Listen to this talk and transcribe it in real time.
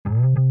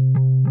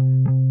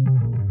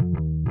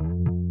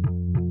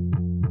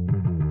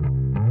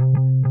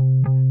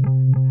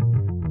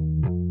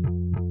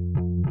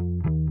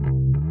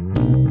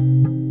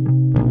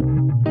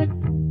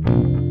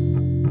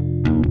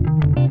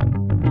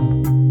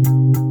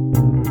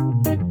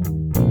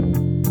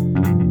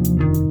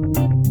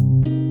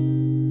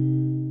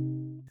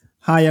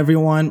Hi,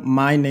 everyone.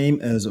 My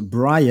name is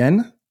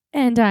Brian.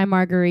 And I'm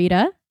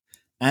Margarita.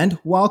 And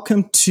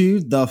welcome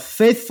to the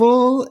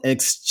Faithful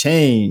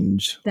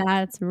Exchange.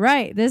 That's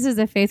right. This is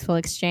the Faithful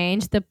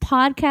Exchange, the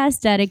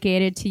podcast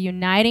dedicated to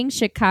uniting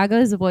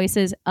Chicago's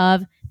voices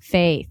of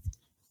faith.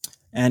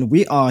 And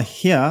we are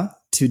here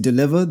to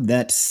deliver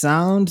that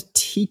sound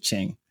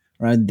teaching,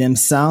 right? Them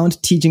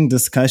sound teaching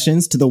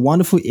discussions to the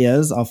wonderful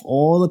ears of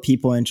all the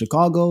people in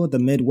Chicago, the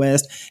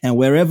Midwest, and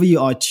wherever you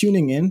are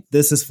tuning in,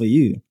 this is for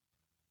you.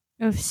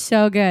 Oh,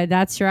 so good.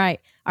 That's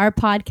right. Our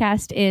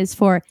podcast is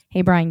for,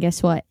 hey, Brian,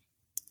 guess what?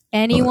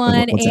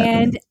 Anyone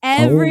and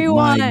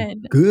everyone. Oh my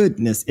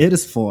goodness, it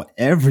is for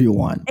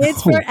everyone.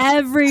 It's for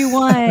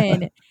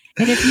everyone.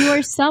 And if you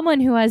are someone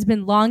who has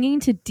been longing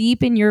to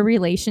deepen your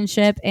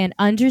relationship and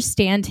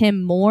understand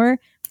him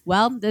more,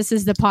 well, this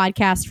is the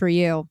podcast for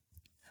you.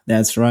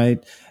 That's right.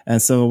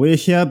 And so we're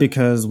here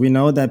because we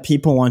know that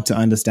people want to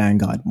understand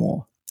God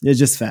more. It's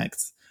just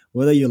facts.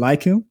 Whether you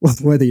like him or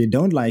whether you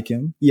don't like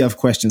him, you have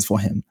questions for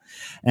him.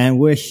 And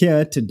we're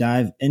here to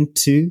dive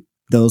into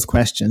those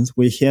questions.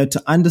 We're here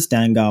to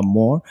understand God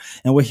more,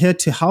 and we're here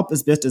to help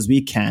as best as we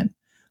can.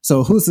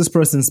 So who's this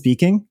person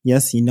speaking?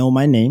 Yes, you know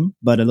my name,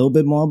 but a little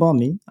bit more about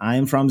me. I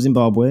am from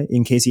Zimbabwe,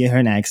 in case you hear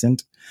an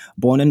accent.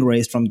 Born and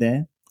raised from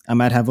there. I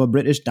might have a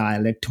British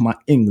dialect to my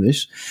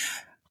English.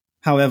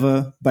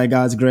 However, by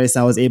God's grace,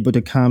 I was able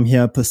to come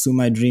here, pursue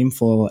my dream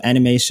for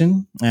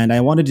animation. And I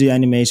wanted to do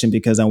animation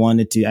because I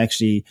wanted to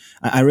actually,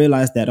 I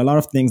realized that a lot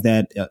of things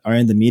that are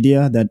in the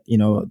media that, you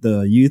know,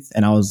 the youth,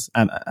 and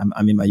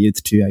I'm in my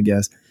youth too, I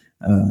guess.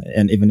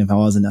 And even if I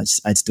wasn't,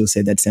 I'd still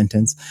say that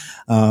sentence.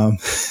 A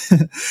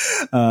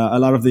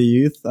lot of the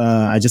youth,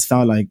 I just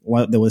felt like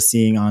what they were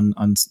seeing on,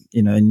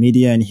 in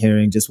media and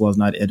hearing just was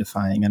not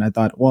edifying. And I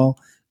thought, well,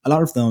 a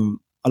lot of them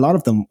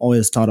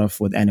always start off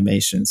with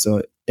animation.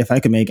 So if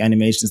I could make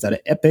animations that are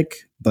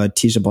epic, but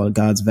teach about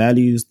God's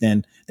values,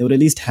 then they would at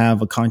least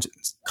have a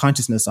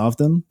consciousness of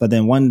them. But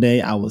then one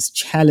day I was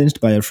challenged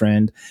by a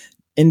friend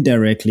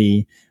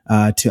indirectly,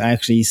 to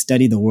actually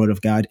study the word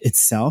of God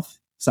itself.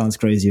 Sounds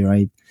crazy,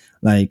 right?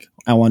 Like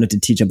I wanted to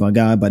teach about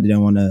God, but I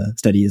didn't want to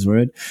study his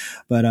word.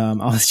 But I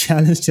was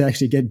challenged to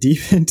actually get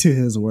deep into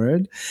his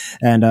word.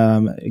 And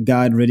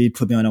God really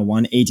put me on a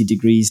 180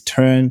 degrees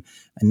turn.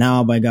 And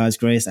now by God's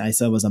grace, I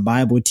serve as a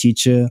Bible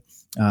teacher.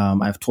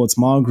 I've taught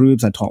small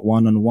groups. I taught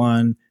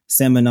one-on-one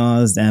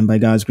seminars, and by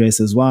God's grace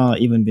as well,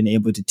 even been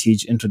able to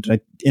teach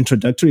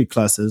introductory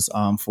classes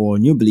for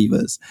new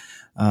believers.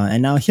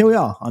 And now here we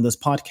are on this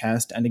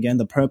podcast. And again,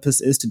 the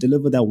purpose is to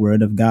deliver that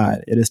word of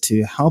God. It is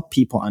to help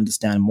people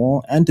understand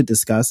more and to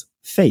discuss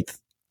faith,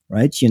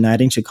 right?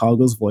 Uniting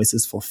Chicago's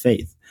voices for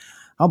faith.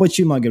 How about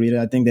you, Margarita?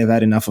 I think they've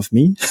had enough of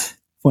me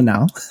for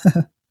now.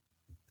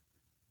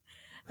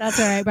 That's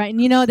all right, Brian.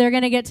 You know, they're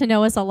going to get to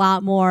know us a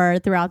lot more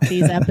throughout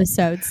these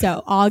episodes.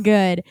 So all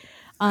good.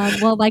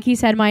 Well, like he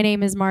said, my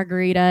name is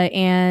Margarita,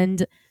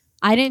 and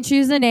I didn't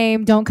choose the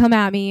name. Don't come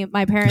at me.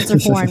 My parents are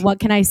foreign. What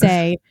can I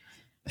say?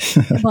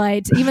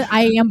 But even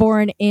I am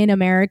born in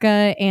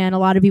America, and a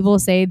lot of people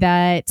say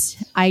that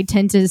I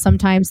tend to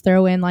sometimes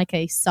throw in like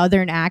a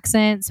Southern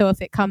accent. So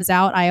if it comes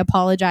out, I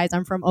apologize.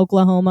 I'm from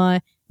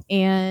Oklahoma,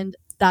 and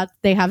that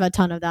they have a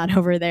ton of that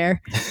over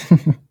there.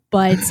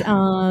 But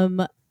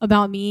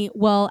about me,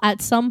 well,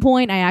 at some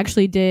point I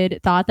actually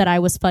thought that I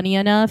was funny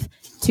enough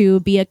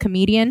to be a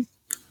comedian.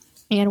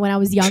 And when I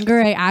was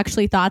younger, I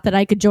actually thought that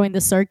I could join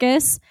the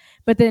circus,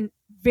 but then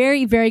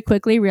very, very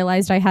quickly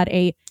realized I had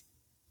a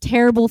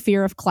terrible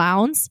fear of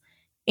clowns.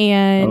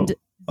 And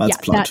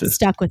that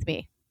stuck with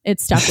me. It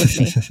stuck with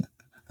me.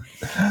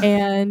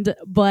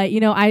 But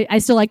you know, I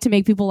still like to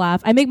make people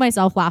laugh. I make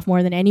myself laugh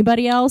more than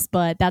anybody else,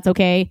 but that's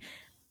okay.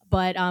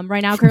 But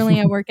right now,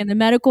 currently I work in the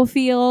medical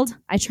field.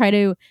 I try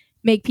to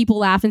make people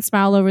laugh and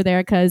smile over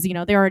there because, you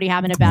know, they're already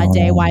having a bad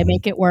day. Why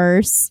make it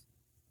worse?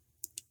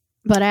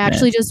 But I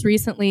actually just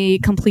recently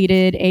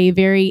completed a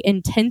very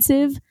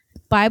intensive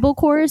Bible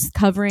course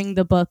covering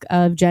the book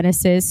of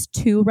Genesis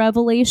to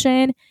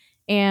Revelation.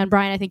 And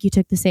Brian, I think you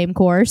took the same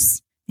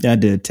course. Yeah, I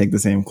did take the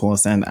same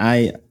course, and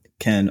I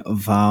can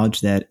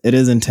vouch that it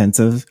is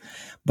intensive,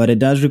 but it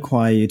does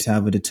require you to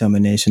have a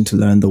determination to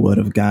learn the word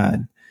of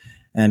God.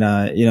 And,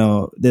 you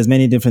know, there's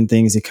many different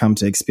things you come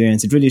to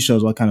experience. It really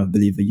shows what kind of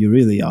believer you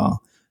really are.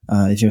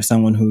 If you're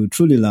someone who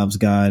truly loves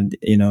God,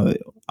 you know,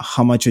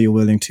 how much are you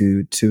willing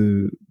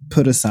to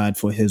put aside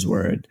for his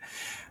word?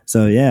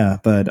 So, yeah,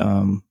 but,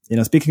 you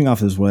know, speaking of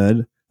his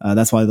word,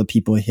 that's why the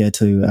people are here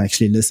to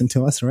actually listen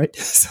to us, right?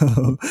 So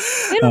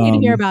they don't need to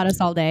hear about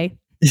us all day.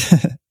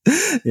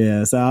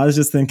 Yeah, so I was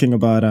just thinking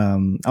about,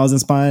 I was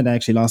inspired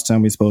actually last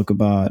time we spoke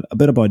about a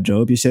bit about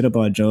Job. You shared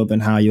about Job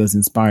and how he was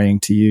inspiring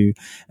to you.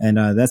 And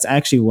that's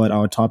actually what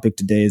our topic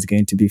today is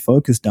going to be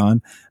focused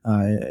on.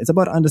 It's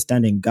about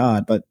understanding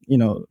God, but, you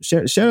know,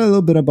 share a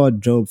little bit about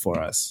Job for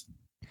us.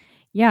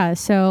 Yeah,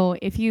 so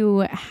if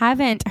you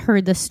haven't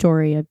heard the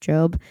story of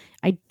Job,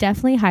 I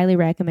definitely highly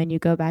recommend you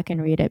go back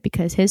and read it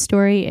because his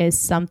story is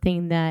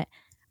something that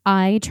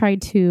I try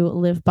to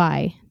live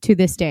by to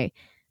this day.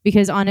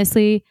 Because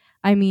honestly,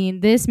 I mean,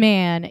 this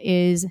man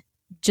is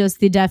just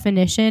the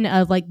definition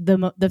of like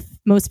the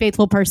most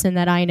faithful person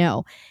that I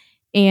know.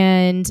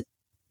 And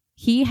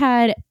he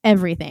had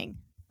everything,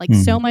 like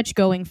so much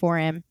going for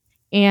him.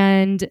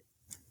 And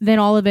then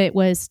all of it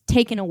was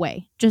taken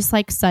away, just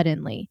like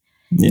suddenly.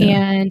 Yeah.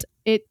 And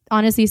it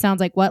honestly sounds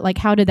like, what? Like,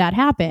 how did that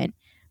happen?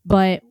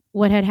 But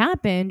what had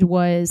happened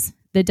was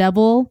the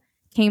devil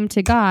came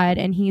to God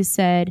and he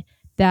said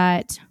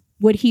that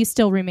would he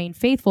still remain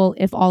faithful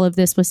if all of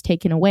this was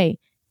taken away?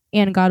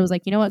 And God was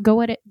like, you know what?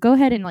 Go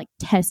ahead and like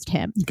test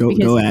him. Go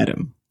at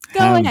him.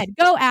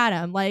 Go at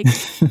him. Like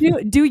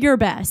do your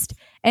best.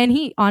 And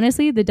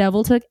the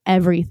devil took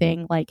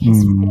everything, like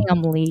his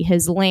family,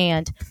 his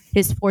land,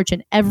 his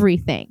fortune,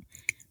 everything.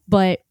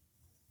 But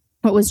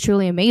what was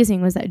truly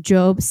amazing was that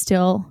Job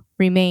still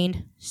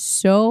remained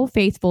so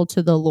faithful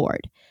to the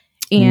Lord.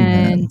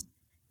 And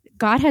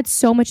God had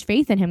so much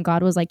faith in him.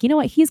 God was like, you know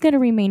what? He's going to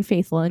remain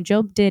faithful. And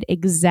Job did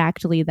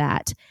exactly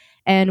that.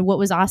 And what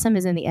was awesome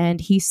is in the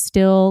end, he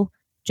still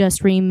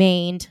just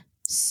remained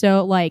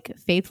so like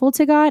faithful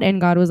to God.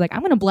 And God was like, I'm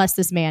going to bless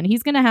this man.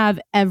 He's going to have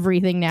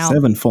everything now.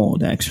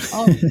 Sevenfold, actually.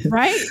 Oh,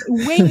 right?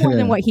 Way more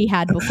than what he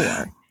had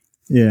before.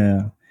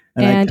 Yeah.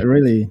 And like,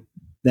 really,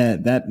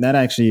 that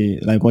actually,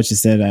 like what you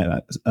said,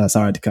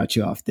 sorry to cut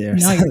you off there.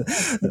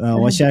 No,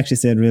 what she actually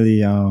said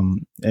really,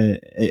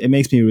 it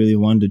makes me really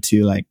wonder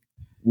too, like,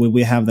 would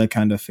we have that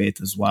kind of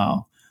faith as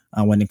well?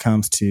 When it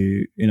comes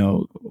to,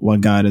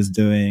 what God is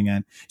doing,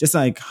 and just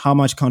like how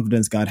much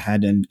confidence God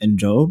had in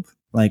Job,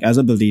 like as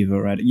a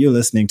believer, right? You're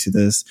listening to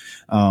this,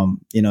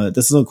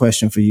 this is a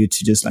question for you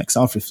to just like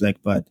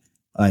self-reflect, but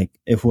like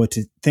if we're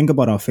to think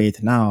about our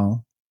faith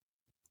now,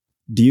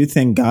 do you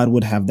think God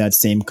would have that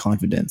same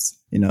confidence?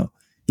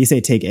 He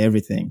said, take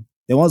everything.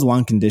 There was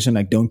one condition,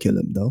 like don't kill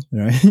him though,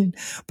 right?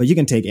 But you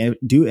can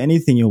do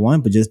anything you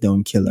want, but just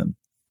don't kill him.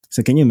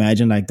 So can you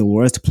imagine like the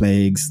worst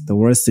plagues, the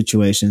worst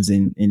situations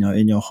in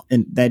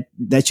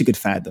that you could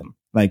fathom?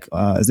 Like,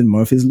 is it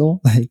Murphy's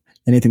Law? Like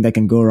anything that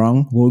can go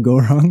wrong will go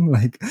wrong.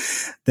 Like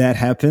that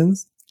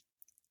happens.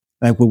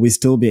 Like, will we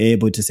still be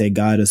able to say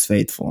God is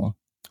faithful?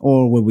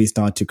 Or will we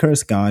start to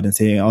curse God and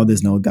say, oh,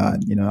 there's no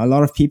God? A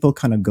lot of people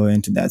kind of go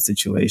into that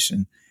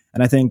situation.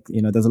 And I think,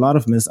 there's a lot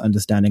of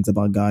misunderstandings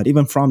about God,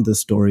 even from the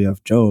story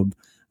of Job.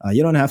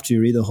 You don't have to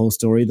read the whole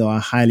story, though I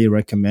highly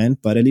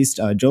recommend. But at least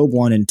Job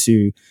 1 and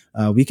 2,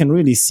 we can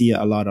really see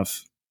a lot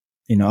of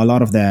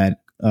that.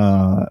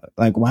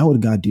 Like, why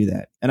would God do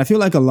that? And I feel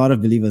like a lot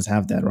of believers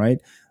have that, right?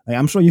 Like,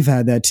 I'm sure you've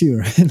had that too,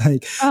 right?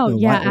 Like,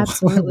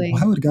 absolutely.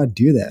 Why would God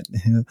do that?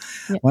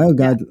 Why would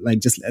God like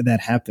just let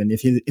that happen?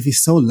 If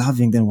he's so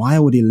loving, then why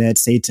would he let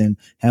Satan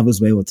have his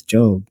way with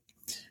Job?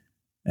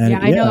 And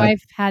I know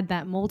I've had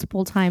that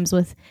multiple times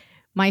with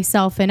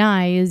myself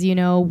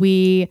and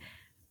we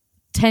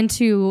tend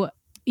to,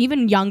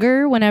 even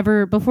younger,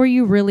 before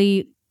you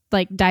really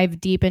like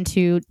dive deep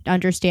into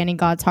understanding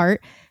God's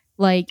heart,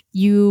 like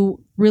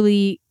you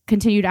really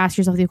continue to ask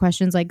yourself the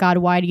questions like, God,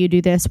 why do you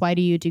do this? Why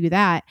do you do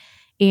that?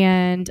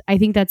 And I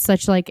think that's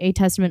such like a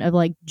testament of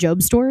like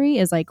Job's story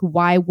is like,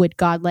 why would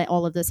God let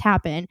all of this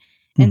happen?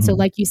 And so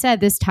like you said,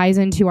 this ties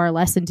into our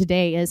lesson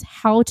today is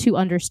how to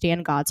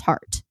understand God's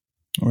heart.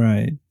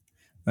 Right.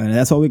 And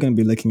that's what we're going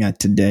to be looking at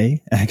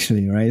today,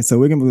 actually, right? So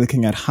we're going to be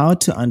looking at how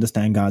to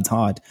understand God's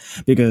heart,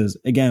 because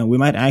again, we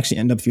might actually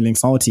end up feeling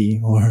salty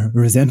or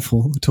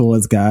resentful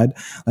towards God.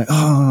 Like,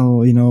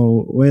 oh,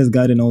 where's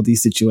God in all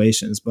these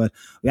situations? But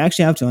we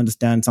actually have to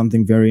understand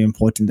something very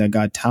important that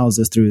God tells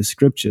us through his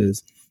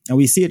scriptures. And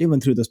we see it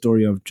even through the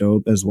story of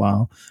Job as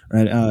well,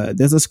 right?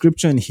 There's a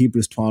scripture in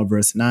Hebrews 12,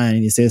 verse 9.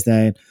 He says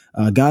that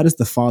God is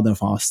the father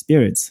of our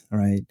spirits,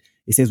 right?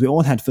 He says we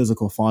all had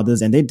physical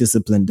fathers and they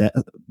disciplined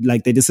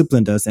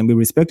us and we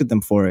respected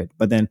them for it.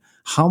 But then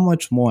how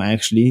much more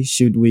actually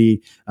should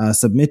we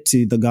submit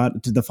to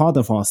the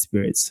father of our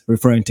spirits,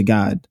 referring to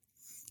God?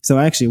 So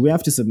actually we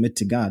have to submit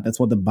to God. That's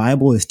what the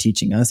Bible is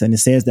teaching us. And it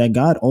says that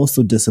God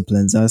also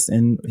disciplines us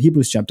in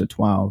Hebrews chapter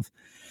 12.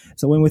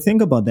 So when we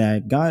think about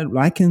that, God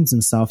likens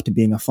himself to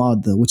being a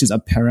father, which is a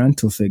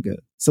parental figure.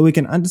 So we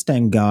can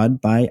understand God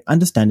by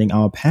understanding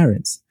our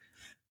parents.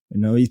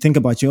 You think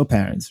about your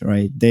parents,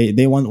 right?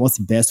 They want what's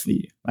best for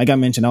you. Like I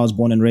mentioned, I was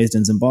born and raised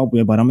in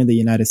Zimbabwe, but I'm in the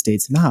United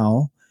States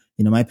now.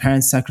 My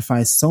parents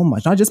sacrificed so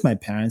much, not just my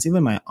parents,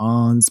 even my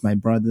aunts, my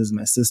brothers,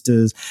 my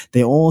sisters,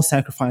 they all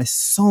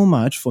sacrificed so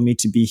much for me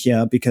to be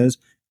here, because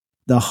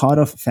the heart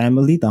of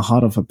family, the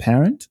heart of a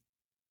parent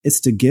is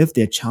to give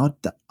their child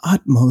the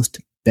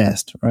utmost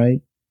best,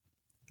 right?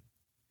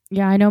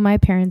 Yeah, I know my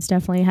parents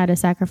definitely had to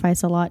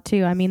sacrifice a lot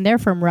too. I mean, they're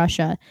from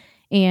Russia.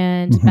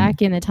 And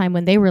back in the time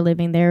when they were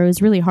living there, it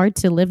was really hard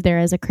to live there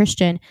as a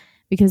Christian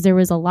because there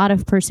was a lot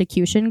of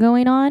persecution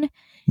going on.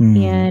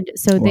 And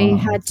so they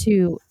had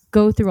to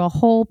go through a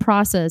whole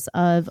process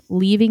of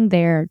leaving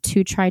there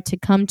to try to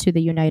come to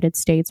the United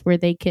States where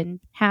they can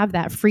have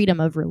that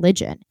freedom of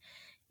religion.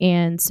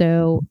 And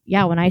so,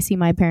 yeah, when I see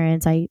my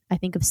parents, I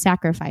think of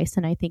sacrifice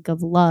and I think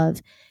of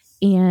love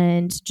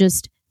and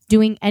just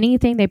doing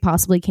anything they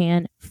possibly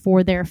can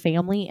for their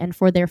family and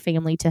for their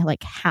family to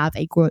like have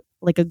a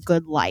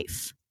good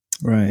life.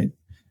 Right.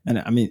 And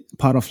I mean,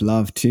 part of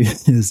love too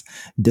is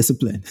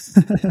discipline.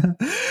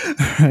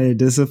 Right?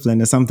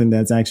 Discipline is something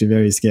that's actually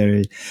very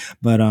scary,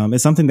 but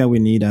it's something that we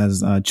need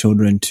as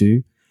children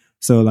too.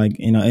 So, like,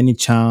 any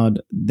child,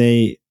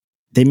 they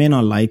may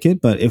not like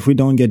it, but if we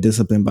don't get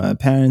disciplined by our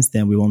parents,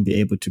 then we won't be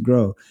able to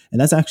grow. And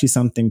that's actually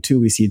something too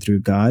we see through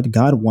God.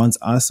 God wants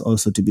us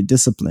also to be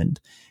disciplined.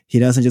 He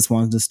doesn't just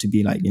want us to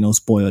be like,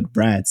 spoiled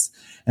brats.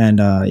 And,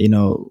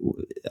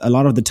 a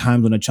lot of the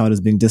times when a child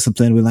is being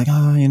disciplined, we're like,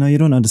 you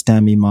don't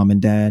understand me, mom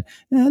and dad.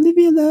 Yeah, leave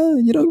me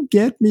alone. You don't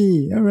get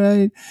me. All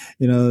right.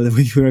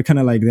 We're kind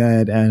of like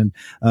that. And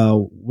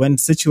when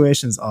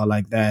situations are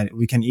like that,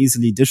 we can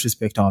easily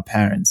disrespect our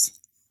parents.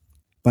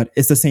 But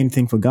it's the same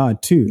thing for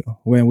God too.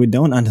 When we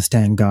don't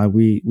understand God,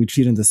 we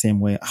treat him the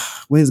same way.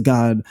 Where's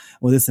God?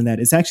 Or this and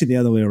that. It's actually the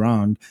other way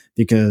around,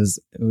 because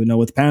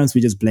with parents we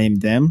just blame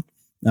them,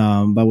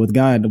 but with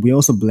God we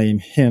also blame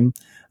him.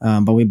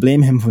 But we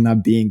blame him for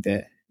not being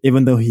there,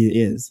 even though he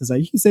is. It's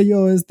like, you say you're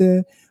always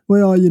there.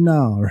 Where are you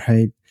now?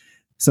 Right?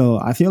 So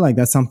I feel like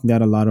that's something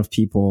that a lot of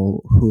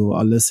people who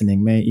are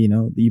listening may,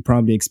 you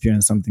probably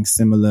experienced something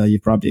similar. You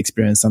probably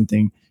experienced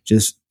something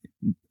just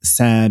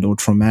sad or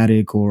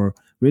traumatic or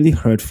really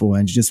hurtful,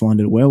 and you just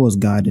wondered, where was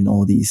God in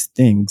all these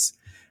things?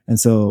 And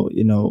so,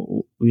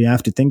 we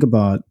have to think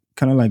about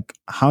kind of like,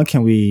 how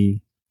can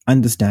we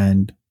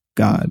understand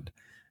God?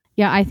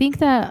 Yeah, I think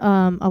that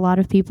a lot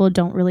of people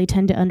don't really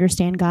tend to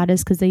understand God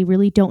is because they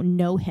really don't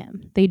know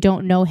him. They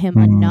don't know him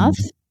enough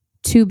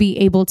to be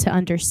able to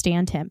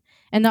understand him.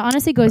 And that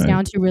honestly goes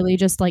down to really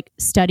just like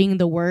studying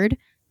the word,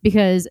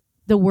 because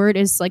the word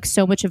is like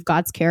so much of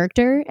God's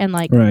character and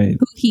like who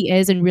he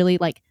is, and really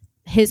like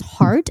his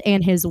heart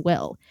and his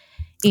will.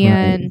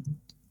 And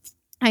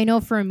I know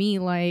for me,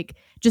 like,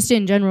 just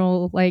in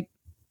general, like,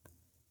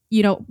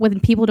 when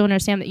people don't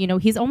understand that,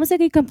 he's almost like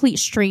a complete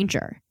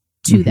stranger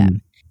to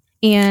them.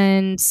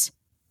 And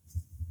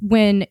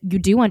when you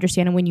do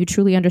understand, and when you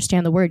truly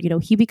understand the word,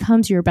 he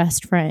becomes your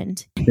best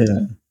friend.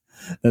 Yeah.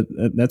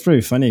 That's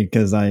very funny,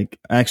 because like,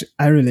 I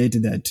relate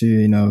to that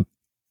too.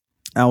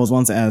 I was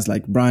once asked,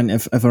 like, Brian,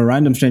 if a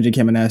random stranger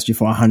came and asked you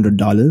for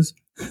 $100,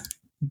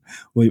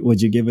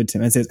 would you give it to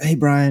him? And says, hey,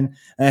 Brian,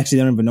 I actually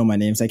don't even know my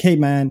name. It's like, hey,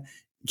 man,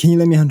 can you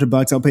lend me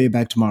 $100? I'll pay you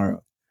back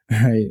tomorrow.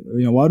 Right?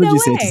 What would you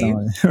say to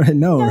someone? Right?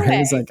 No, right? Way.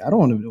 It's like, I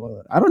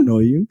don't know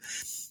you.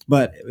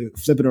 But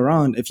flip it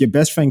around. If your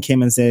best friend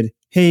came and said,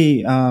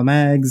 hey,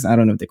 Mags, I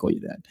don't know if they call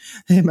you that.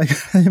 Hey,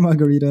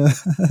 Margarita.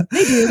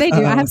 They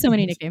do. I have so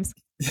many nicknames.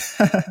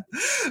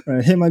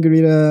 Right. Hey,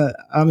 Margarita,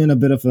 I'm in a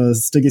bit of a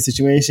sticky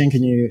situation.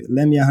 Can you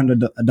lend me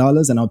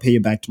 $100 and I'll pay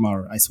you back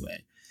tomorrow? I swear.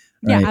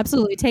 Right? Yeah,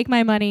 absolutely. Take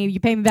my money.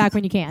 You pay me back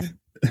when you can.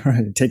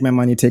 Right. Take my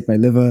money, take my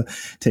liver,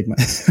 take my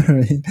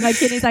right. My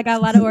kidneys. I got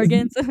a lot of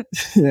organs.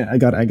 Yeah, I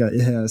got.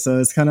 Yeah. So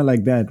it's kind of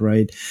like that,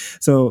 right?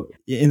 So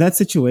in that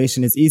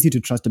situation, it's easy to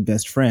trust a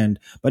best friend.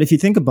 But if you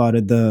think about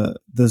it, the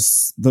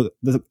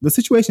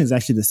situation is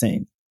actually the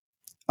same.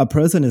 A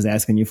person is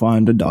asking you for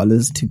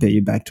 $100 to pay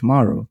you back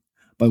tomorrow.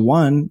 But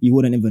one, you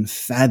wouldn't even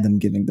fathom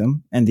giving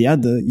them. And the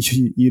other,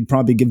 you'd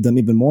probably give them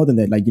even more than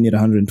that. Like, you need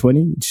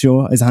 120.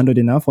 Sure. Is 100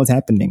 enough? What's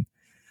happening?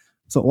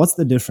 So what's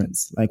the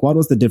difference? Like, what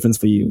was the difference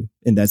for you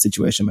in that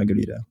situation,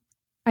 Margarita?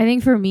 I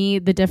think for me,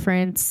 the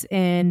difference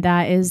in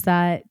that is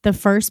that the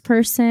first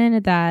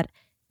person that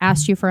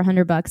asked you for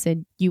 $100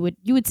 and you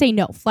would say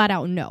no, flat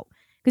out no,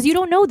 because you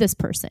don't know this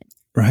person.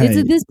 Right.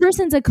 This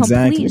person's a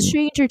complete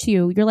stranger to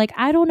you. You're like,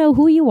 I don't know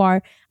who you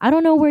are. I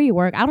don't know where you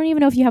work. I don't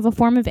even know if you have a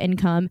form of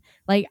income.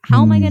 Like,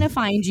 how am I going to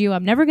find you?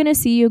 I'm never going to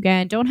see you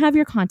again. Don't have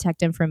your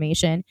contact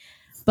information.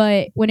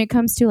 But when it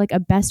comes to like a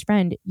best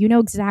friend, you know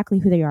exactly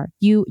who they are.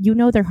 You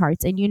know their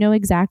hearts, and you know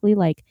exactly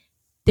like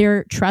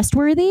they're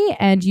trustworthy,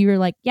 and you're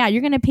like, yeah,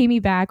 you're going to pay me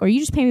back, or you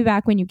just pay me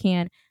back when you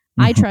can.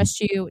 I trust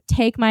you.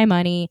 Take my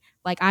money.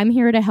 Like, I'm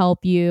here to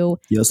help you.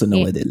 You also know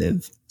where they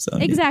live. So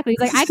exactly.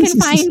 Like, I can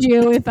find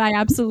you if I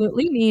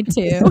absolutely need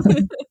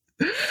to.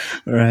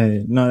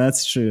 Right. No,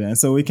 that's true. And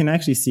so we can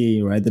actually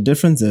see, right, the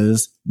difference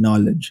is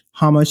knowledge,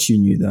 how much you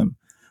knew them.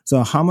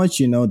 So how much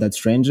you know that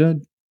stranger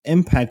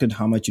impacted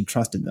how much you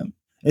trusted them.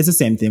 It's the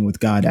same thing with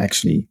God,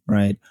 actually,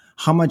 right?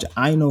 How much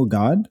I know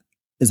God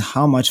is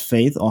how much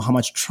faith or how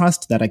much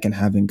trust that I can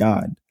have in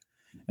God.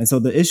 And so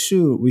the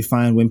issue we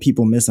find when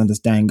people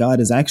misunderstand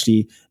God is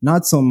actually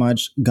not so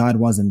much God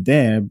wasn't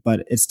there,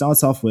 but it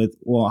starts off with,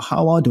 well,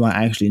 how well do I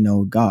actually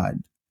know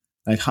God?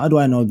 Like, how do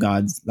I know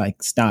God's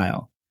like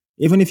style?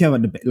 Even if you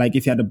have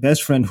if you had a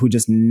best friend who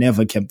just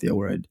never kept their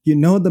word, you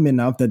know them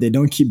enough that they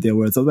don't keep their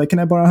word. So like, can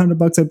I borrow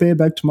 $100? I'll pay it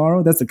back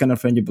tomorrow. That's the kind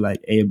of friend you'd be like,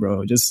 hey,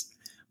 bro, just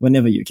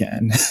whenever you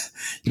can.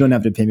 You don't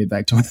have to pay me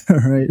back tomorrow,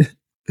 right?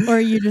 Or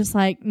you're just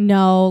like,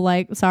 no,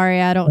 like,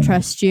 sorry, I don't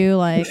trust you.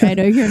 Like, I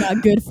know you're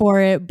not good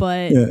for it,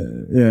 but yeah.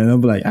 They'll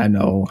be like, I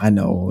know,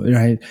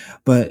 right?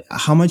 But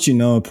how much you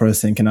know a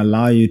person can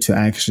allow you to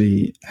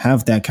actually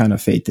have that kind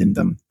of faith in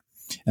them.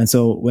 And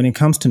so when it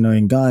comes to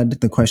knowing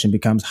God, the question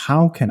becomes,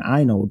 how can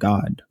I know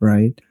God,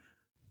 right?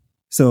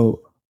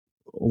 So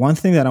one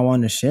thing that I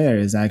want to share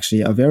is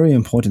actually a very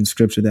important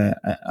scripture that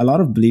a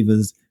lot of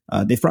believers,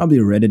 they've probably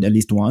read it at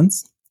least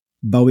once.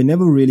 but we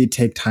never really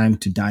take time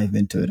to dive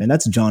into it. And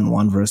that's John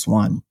 1 verse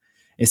 1.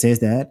 It says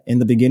that in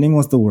the beginning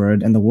was the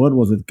Word, and the Word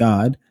was with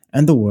God,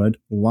 and the Word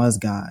was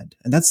God.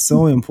 And that's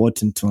so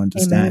important to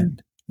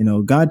understand.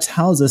 Amen. God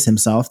tells us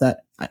himself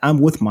that I'm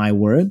with my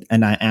Word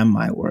and I am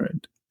my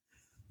Word.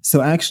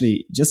 So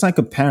actually, just like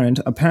a parent,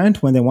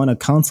 when they want to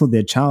counsel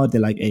their child,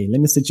 they're like, hey,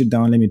 let me sit you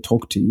down. Let me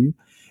talk to you.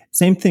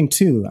 Same thing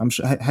too. I'm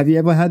sure. Have you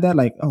ever had that?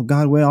 Like, oh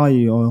God, where are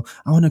you? Or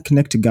I want to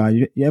connect to God.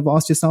 You ever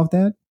asked yourself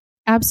that?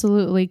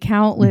 Absolutely.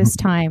 Countless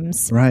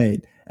times.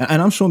 Right.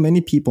 And I'm sure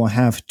many people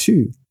have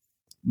too.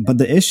 But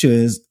the issue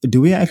is, do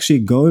we actually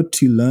go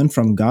to learn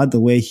from God the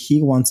way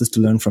he wants us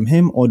to learn from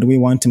him? Or do we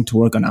want him to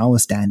work on our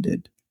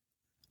standard?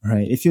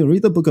 Right. If you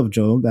read the book of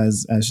Job,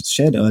 as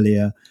shared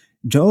earlier,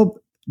 Job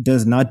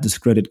does not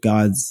discredit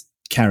God's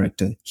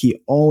character.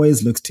 He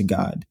always looks to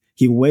God.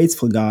 He waits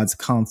for God's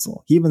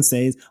counsel. He even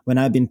says, when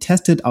I've been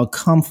tested, I'll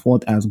come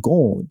forth as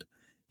gold.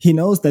 He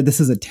knows that this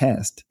is a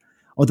test.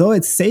 Although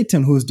it's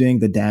Satan who's doing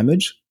the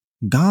damage,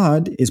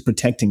 God is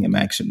protecting him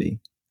actually.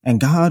 And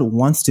God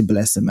wants to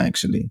bless him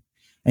actually.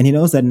 And he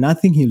knows that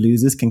nothing he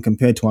loses can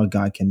compare to what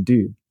God can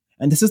do.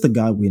 And this is the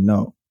God we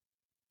know.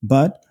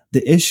 But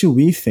the issue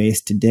we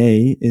face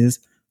today is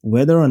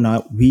whether or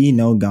not we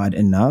know God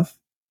enough,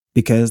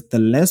 because the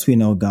less we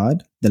know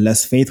God, the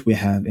less faith we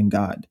have in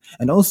God.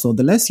 And also,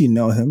 the less you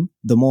know him,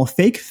 the more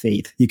fake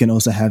faith you can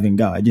also have in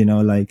God.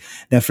 Like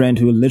that friend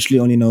who literally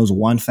only knows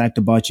one fact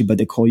about you, but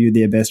they call you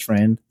their best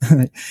friend.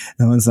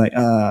 No one's like,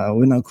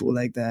 we're not cool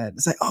like that.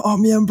 It's like, oh,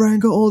 me and Brian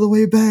go all the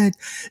way back.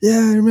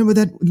 Yeah, remember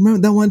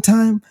that one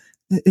time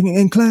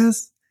in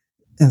class?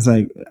 And it's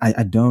like,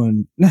 I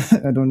don't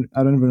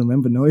even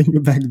remember knowing you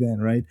back then,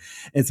 right?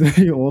 It's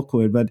very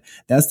awkward, but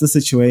that's the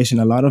situation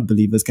a lot of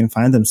believers can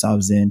find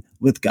themselves in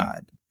with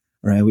God,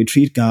 right? We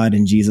treat God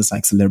and Jesus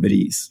like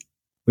celebrities.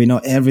 We know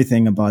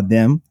everything about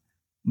them,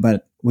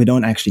 but we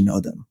don't actually know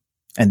them,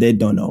 and they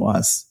don't know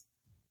us.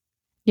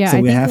 Yeah.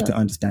 So we have to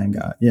understand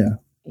God. Yeah.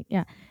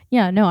 Yeah.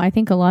 Yeah. No, I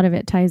think a lot of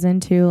it ties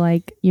into,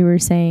 like you were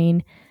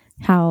saying,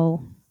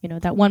 how,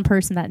 that one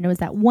person that knows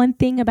that one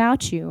thing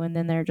about you, and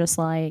then they're just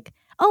like,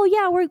 oh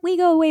yeah, we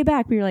go way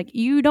back. But you're like,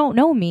 you don't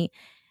know me.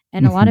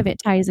 And a lot of it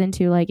ties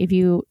into, like, if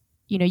you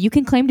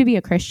can claim to be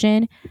a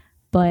Christian,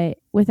 but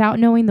without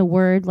knowing the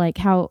word, like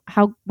how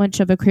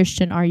much of a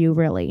Christian are you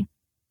really?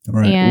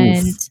 Right.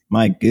 And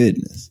my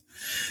goodness.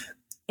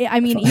 I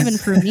mean, even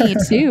for me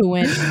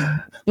too,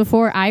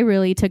 before I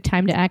really took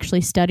time to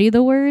actually study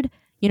the word,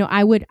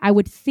 I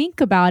would think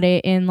about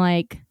it in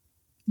like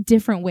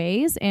different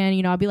ways,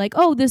 and I'll be like,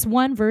 oh, this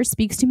one verse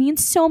speaks to me in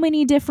so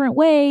many different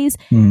ways,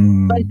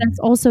 but that's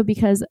also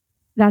because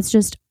that's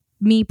just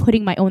me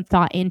putting my own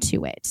thought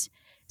into it.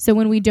 So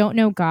when we don't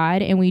know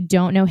God and we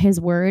don't know his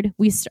word,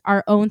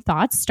 our own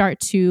thoughts start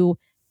to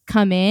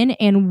come in,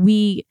 and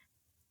we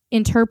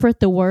interpret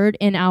the word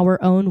in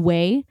our own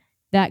way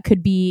that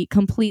could be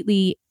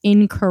completely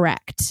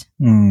incorrect.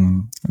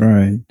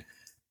 Right.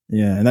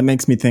 Yeah, and that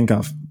makes me think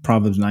of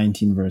Proverbs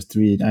 19 verse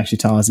 3. It actually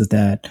tells us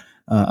that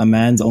a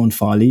man's own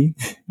folly,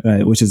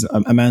 right, which is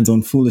a man's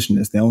own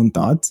foolishness, their own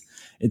thoughts,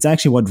 it's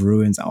actually what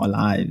ruins our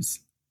lives.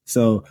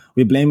 So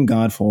we blame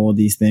God for all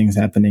these things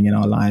happening in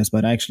our lives,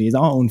 but actually it's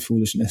our own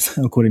foolishness,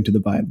 according to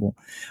the Bible.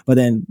 But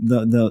then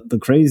the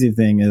crazy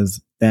thing is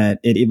that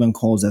it even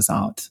calls us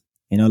out.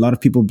 A lot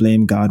of people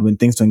blame God when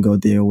things don't go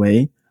their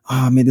way.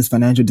 I made this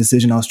financial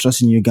decision. I was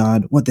trusting you,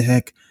 God. What the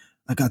heck?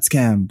 I got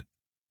scammed.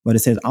 But it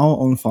says our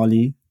own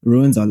folly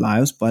ruins our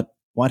lives. But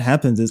what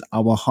happens is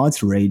our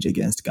hearts rage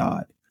against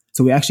God.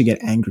 So we actually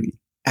get angry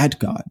at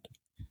God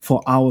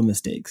for our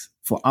mistakes,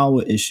 for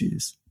our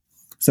issues.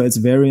 So it's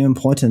very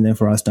important then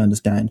for us to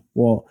understand,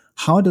 well,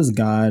 how does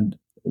God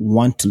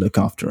want to look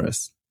after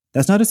us?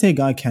 That's not to say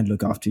God can't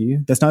look after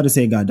you. That's not to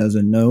say God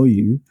doesn't know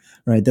you,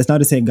 right? That's not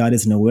to say God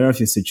isn't aware of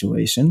your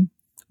situation,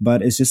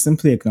 but it's just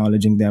simply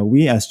acknowledging that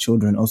we as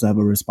children also have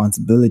a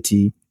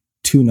responsibility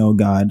to know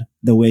God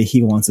the way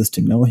he wants us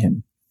to know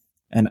him.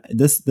 And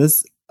this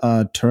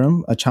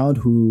term, a child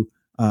who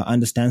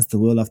understands the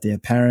will of their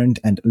parent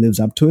and lives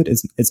up to it,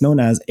 it's known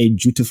as a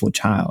dutiful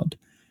child.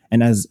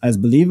 And as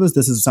believers,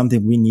 this is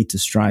something we need to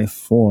strive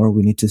for.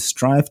 We need to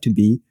strive to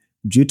be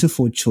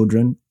dutiful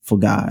children for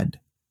God.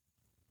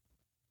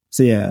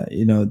 So yeah,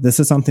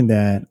 this is something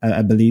that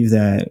I believe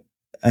that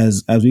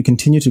as we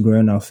continue to grow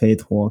in our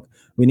faith walk,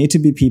 we need to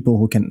be people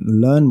who can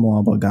learn more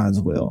about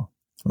God's will,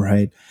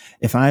 right?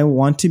 If I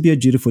want to be a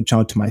dutiful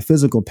child to my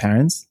physical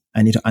parents,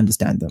 I need to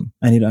understand them.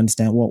 I need to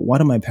understand, well, what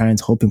are my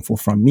parents hoping for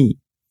from me?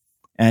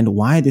 And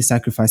why are they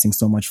sacrificing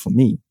so much for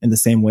me? In the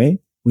same way,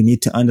 we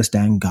need to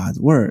understand God's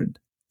word.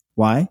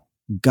 Why?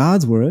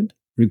 God's word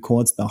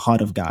records the heart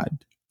of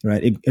God,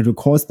 right? It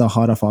records the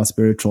heart of our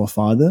spiritual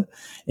father.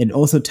 It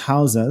also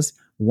tells us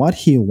what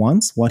he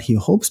wants, what he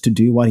hopes to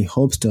do, what he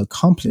hopes to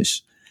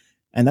accomplish.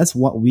 And that's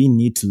what we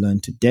need to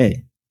learn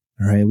today,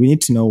 right? We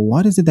need to know,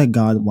 what is it that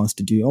God wants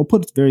to do? Or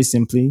put it very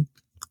simply,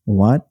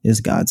 what is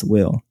God's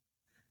will,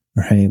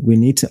 right? We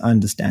need to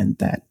understand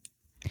that.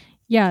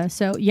 Yeah.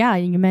 So, yeah,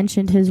 you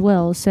mentioned his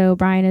will. So,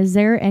 Brian, is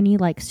there any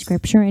like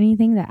scripture or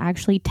anything that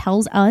actually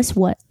tells us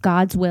what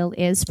God's will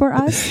is for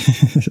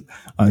us?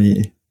 I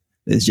mean,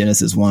 it's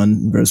Genesis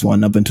 1, verse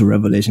 1 up into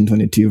Revelation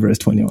 22, verse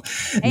 21.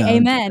 No,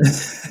 Amen.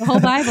 The whole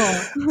Bible.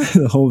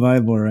 the whole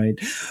Bible, right?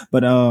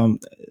 But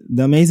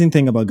the amazing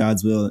thing about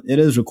God's will, it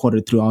is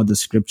recorded throughout the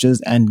scriptures,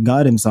 and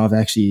God himself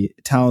actually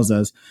tells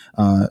us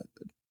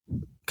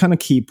kind of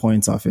key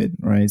points of it,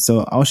 right?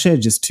 So I'll share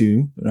just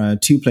two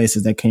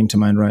places that came to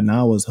mind right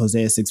now was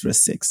Hosea 6 verse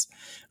 6,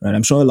 right?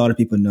 I'm sure a lot of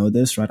people know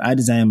this, right? I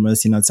desire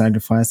mercy, not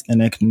sacrifice, an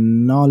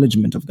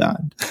acknowledgement of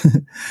God,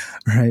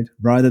 right?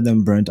 Rather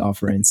than burnt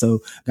offering.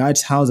 So God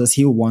tells us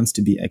he wants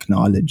to be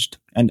acknowledged.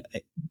 And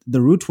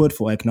the root word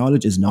for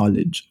acknowledge is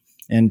knowledge.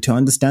 And to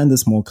understand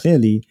this more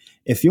clearly,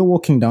 if you're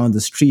walking down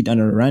the street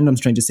and a random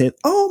stranger says,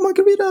 "Oh,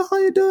 Margarita, how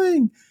you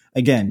doing?"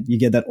 Again, you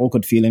get that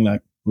awkward feeling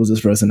like, who's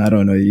this person? I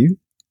don't know you.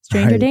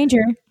 Stranger Right.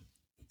 danger.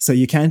 So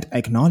you can't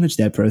acknowledge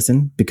that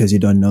person because you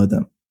don't know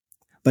them.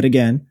 But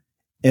again,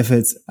 if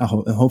it's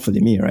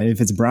hopefully me, right?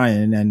 If it's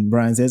Brian and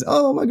Brian says,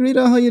 "Oh,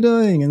 Margarita, how you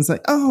doing?" And it's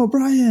like, "Oh,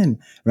 Brian,"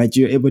 right?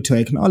 You're able to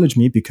acknowledge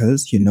me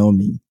because you know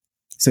me.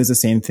 So it's the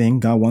same thing.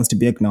 God wants to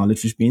be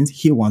acknowledged, which means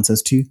he wants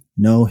us to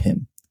know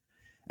him.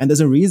 And there's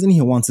a reason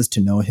he wants us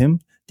to know him.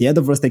 The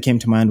other verse that came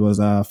to mind was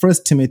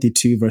 1 Timothy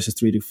 2, verses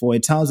 3 to 4.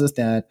 It tells us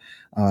that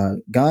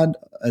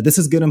this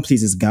is good and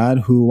pleases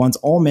God who wants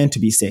all men to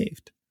be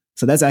saved.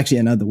 So that's actually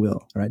another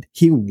will, right?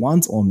 He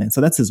wants all men. So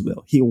that's his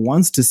will. He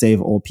wants to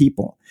save all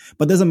people.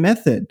 But there's a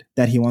method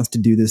that he wants to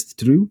do this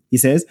through. He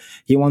says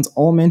he wants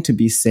all men to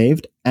be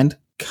saved and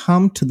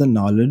come to the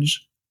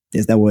knowledge.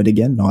 There's that word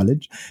again,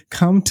 knowledge.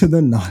 Come to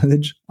the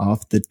knowledge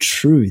of the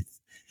truth.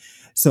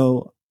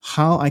 So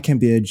how I can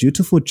be a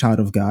dutiful child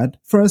of God,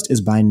 first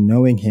is by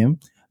knowing him,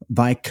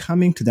 by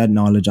coming to that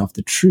knowledge of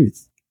the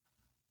truth.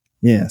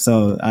 Yeah,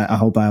 so I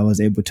hope I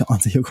was able to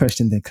answer your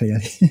question there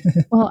clearly.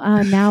 Well,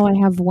 now I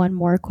have one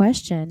more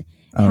question.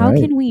 All How right.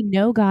 can we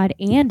know God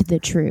and the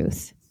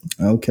truth?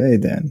 Okay,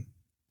 then.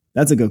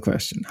 That's a good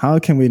question. How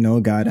can we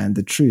know God and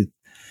the truth?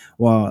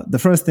 Well, the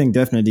first thing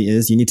definitely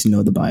is you need to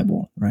know the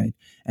Bible, right?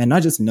 And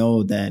not just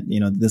know that,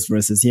 this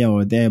verse is here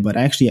or there, but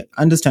actually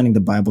understanding the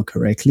Bible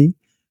correctly.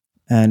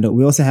 And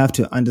we also have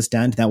to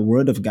understand that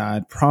word of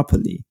God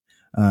properly.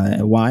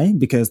 Why?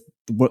 Because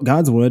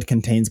God's word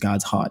contains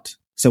God's heart.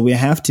 So we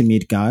have to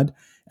meet God,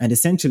 and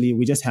essentially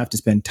we just have to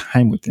spend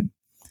time with him.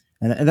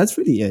 And that's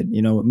really it.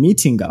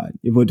 Meeting God,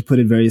 if we were to put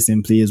it very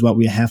simply, is what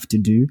we have to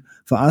do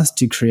for us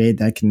to create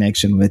that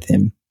connection with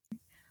him.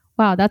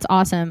 Wow, that's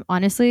awesome.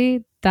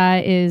 Honestly,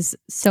 that is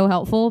so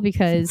helpful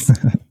because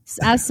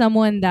as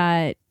someone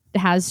that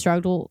has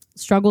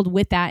struggled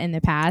with that in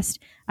the past,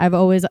 I've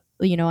always,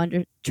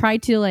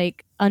 tried to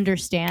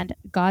understand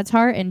God's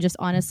heart and just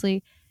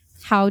honestly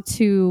how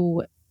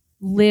to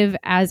live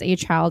as a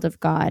child of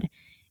God.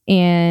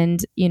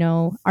 And,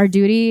 our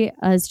duty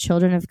as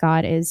children of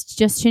God is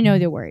just to know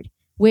the word,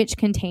 which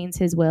contains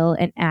his will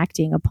and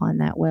acting upon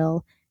that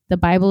will. The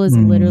Bible is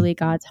literally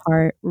God's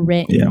heart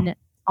written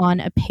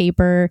on a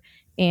paper,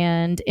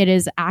 and it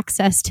is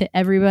access to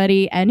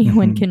everybody.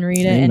 Anyone can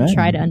read it and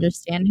try to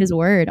understand his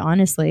word,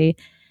 honestly.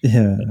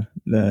 Yeah,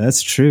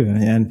 that's true.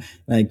 And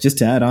just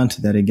to add on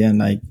to that again,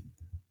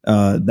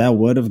 that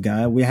word of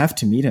God, we have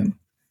to meet him,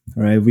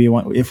 right?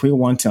 If we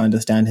want to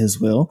understand his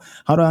will.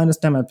 How do I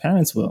understand my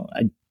parents' will?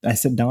 I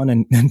sit down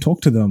and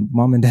talk to them,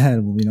 mom and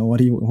dad.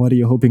 What are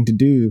you hoping to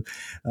do?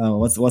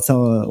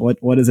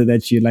 What is it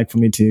that you'd like for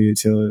me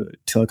to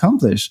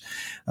accomplish?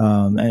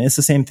 And it's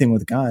the same thing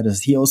with God,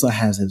 as he also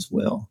has his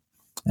will.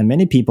 And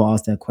many people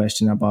ask that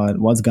question about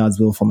what's God's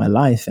will for my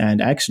life.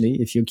 And actually,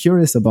 if you're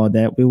curious about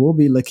that, we will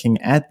be looking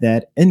at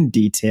that in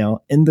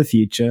detail in the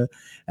future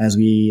as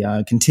we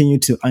continue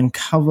to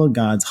uncover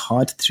God's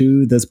heart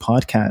through this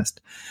podcast.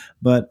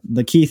 But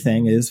the key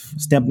thing is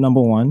step number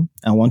 1,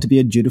 I want to be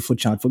a dutiful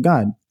child for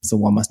God. So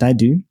what must I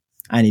do?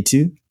 I need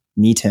to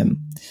meet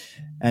him.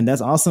 And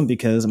that's awesome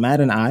because Matt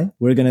and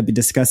we're going to be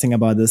discussing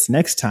about this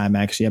next time,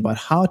 actually, about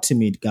how to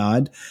meet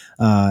God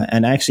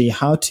and actually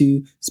how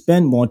to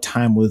spend more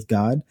time with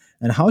God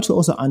and how to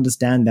also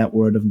understand that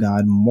word of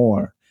God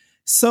more.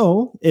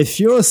 So if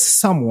you're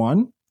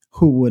someone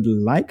who would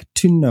like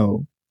to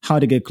know how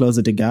to get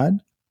closer to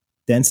God,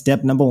 then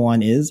step number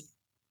 1 is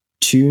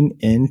tune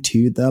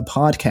into the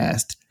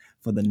podcast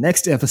for the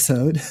next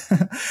episode,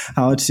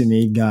 how to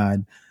meet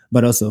God.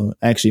 But also,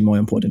 actually, more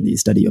importantly,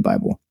 study your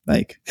Bible.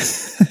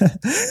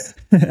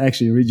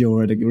 Actually, read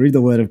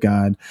the Word of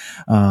God,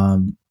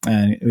 and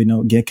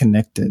get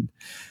connected.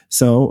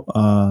 So,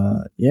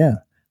 yeah,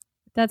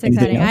 that's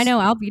exciting. I know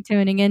I'll be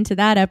tuning into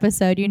that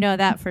episode. You know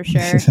that for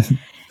sure.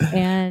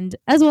 And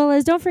as well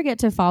as, don't forget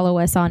to follow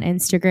us on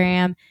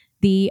Instagram,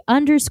 the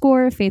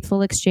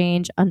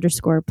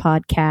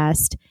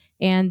 _faithfulexchange_podcast.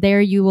 And there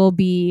you will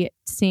be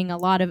seeing a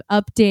lot of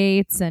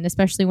updates, and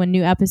especially when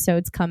new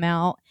episodes come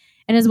out.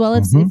 And as well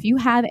as if you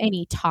have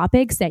any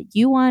topics that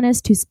you want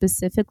us to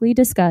specifically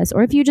discuss,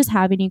 or if you just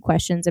have any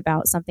questions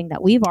about something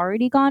that we've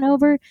already gone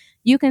over,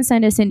 you can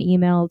send us an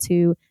email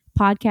to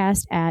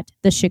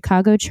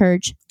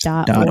podcast@thechicagochurch.org.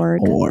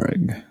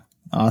 faithfulexchange.org.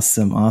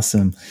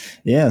 Awesome.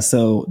 Yeah,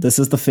 so this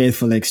is the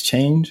Faithful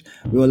Exchange.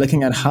 We were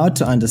looking at how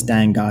to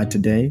understand God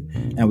today,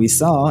 and we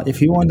saw if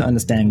you want to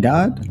understand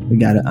God, we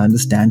got to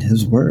understand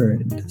His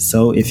Word.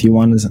 So if you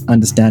want to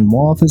understand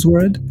more of His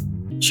Word,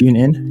 tune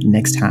in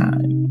next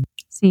time.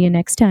 See you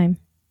next time.